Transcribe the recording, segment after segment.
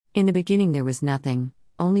In the beginning there was nothing,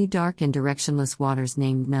 only dark and directionless waters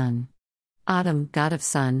named None. Adam, god of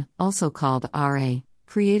sun, also called Ra,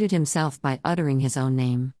 created himself by uttering his own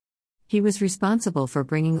name. He was responsible for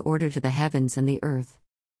bringing order to the heavens and the earth.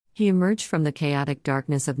 He emerged from the chaotic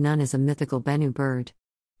darkness of None as a mythical Bennu bird.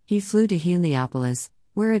 He flew to Heliopolis,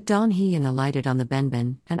 where at dawn he alighted on the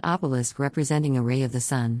Benben, an obelisk representing a ray of the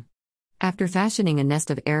sun. After fashioning a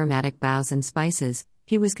nest of aromatic boughs and spices,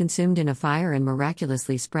 he was consumed in a fire and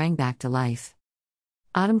miraculously sprang back to life.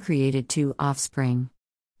 Adam created 2 offspring.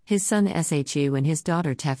 His son Shu and his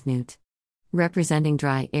daughter Tefnut. Representing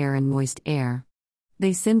dry air and moist air.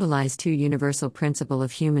 They symbolize 2 universal principles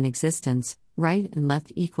of human existence, right and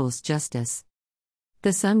left equals justice.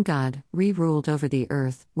 The sun god, Re, ruled over the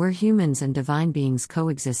earth, where humans and divine beings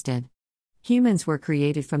coexisted. Humans were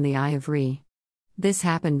created from the eye of Re. This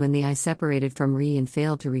happened when the eye separated from Re and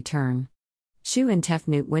failed to return. Shu and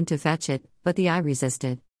Tefnut went to fetch it, but the eye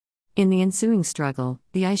resisted. In the ensuing struggle,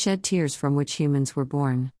 the eye shed tears from which humans were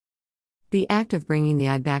born. The act of bringing the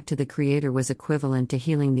eye back to the Creator was equivalent to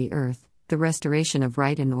healing the earth, the restoration of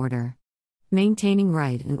right and order. Maintaining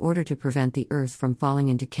right and order to prevent the earth from falling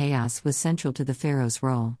into chaos was central to the pharaoh's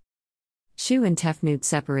role. Shu and Tefnut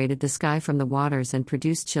separated the sky from the waters and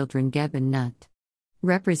produced children Geb and Nut,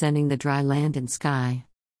 representing the dry land and sky.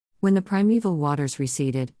 When the primeval waters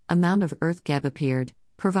receded, a mound of earth Geb appeared,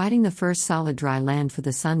 providing the first solid dry land for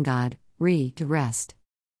the sun god, Re, to rest.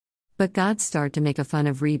 But God started to make a fun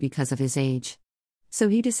of Re because of his age. So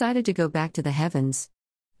he decided to go back to the heavens.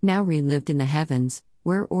 Now Re lived in the heavens,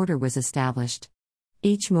 where order was established.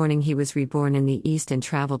 Each morning he was reborn in the east and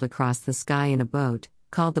traveled across the sky in a boat,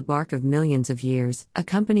 called the Bark of Millions of Years,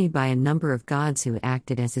 accompanied by a number of gods who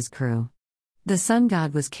acted as his crew. The sun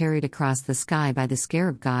god was carried across the sky by the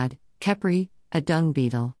scarab god, Khepri, a dung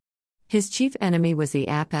beetle. His chief enemy was the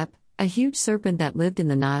Apep, a huge serpent that lived in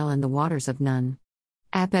the Nile and the waters of None.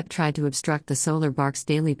 Apep tried to obstruct the solar bark's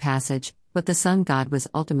daily passage, but the sun god was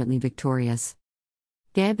ultimately victorious.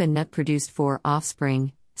 Geb and Nut produced 4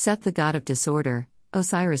 offspring, Seth the god of disorder,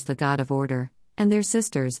 Osiris the god of order, and their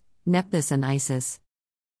sisters, Nephthys and Isis.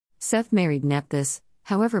 Seth married Nephthys,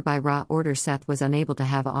 however by Ra order Seth was unable to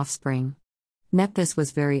have offspring. Nephthys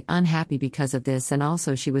was very unhappy because of this, and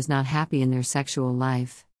also she was not happy in their sexual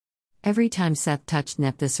life. Every time Seth touched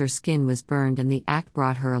Nephthys her skin was burned and the act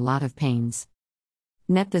brought her a lot of pains.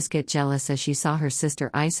 Nephthys got jealous as she saw her sister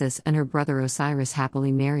Isis and her brother Osiris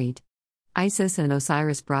happily married. Isis and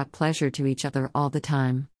Osiris brought pleasure to each other all the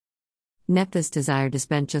time. Nephthys desired to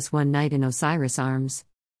spend just one night in Osiris' arms.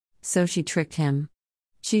 So she tricked him.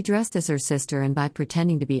 She dressed as her sister and by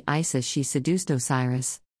pretending to be Isis she seduced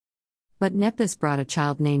Osiris. But Nephthys brought a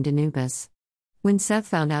child named Anubis. When Seth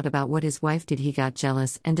found out about what his wife did, he got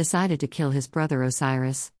jealous and decided to kill his brother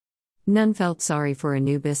Osiris. None felt sorry for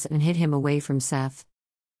Anubis and hid him away from Seth.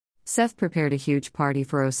 Seth prepared a huge party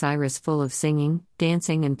for Osiris full of singing,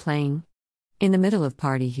 dancing and playing. In the middle of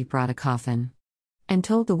party he brought a coffin. And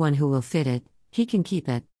told the one who will fit it, he can keep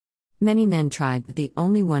it. Many men tried, but the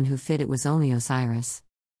only one who fit it was only Osiris.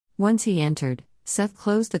 Once he entered, Seth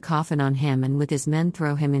closed the coffin on him and with his men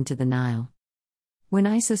throw him into the Nile. When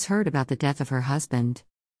Isis heard about the death of her husband,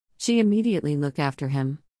 she immediately looked after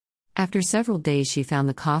him. After several days she found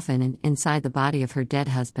the coffin and inside the body of her dead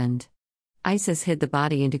husband. Isis hid the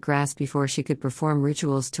body into grass before she could perform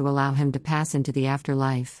rituals to allow him to pass into the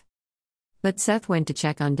afterlife. But Seth went to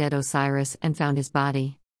check on dead Osiris and found his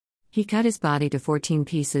body. He cut his body to 14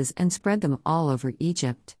 pieces and spread them all over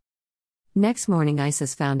Egypt. Next morning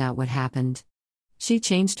Isis found out what happened. She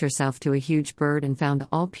changed herself to a huge bird and found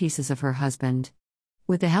all pieces of her husband.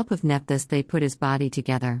 With the help of Nephthys they put his body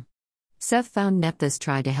together. Seth found Nephthys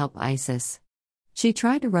tried to help Isis. She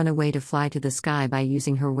tried to run away to fly to the sky by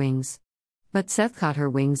using her wings. But Seth caught her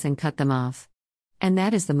wings and cut them off. And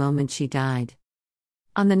that is the moment she died.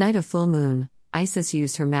 On the night of full moon, Isis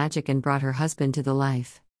used her magic and brought her husband to the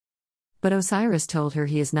life. But Osiris told her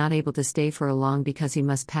he is not able to stay for long because he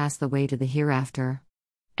must pass the way to the hereafter.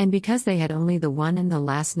 And because they had only the one and the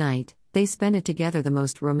last night, they spent it together the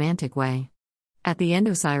most romantic way. At the end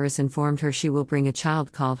Osiris informed her she will bring a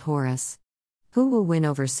child called Horus, who will win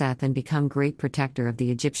over Seth and become great protector of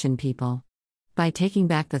the Egyptian people. By taking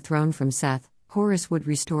back the throne from Seth, Horus would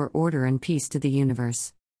restore order and peace to the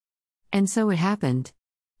universe. And so it happened.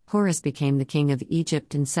 Horus became the king of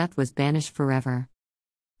Egypt and Seth was banished forever.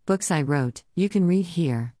 Books I wrote, you can read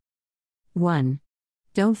here. 1.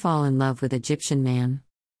 Don't fall in love with Egyptian man.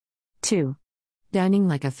 2. Dining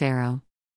like a pharaoh.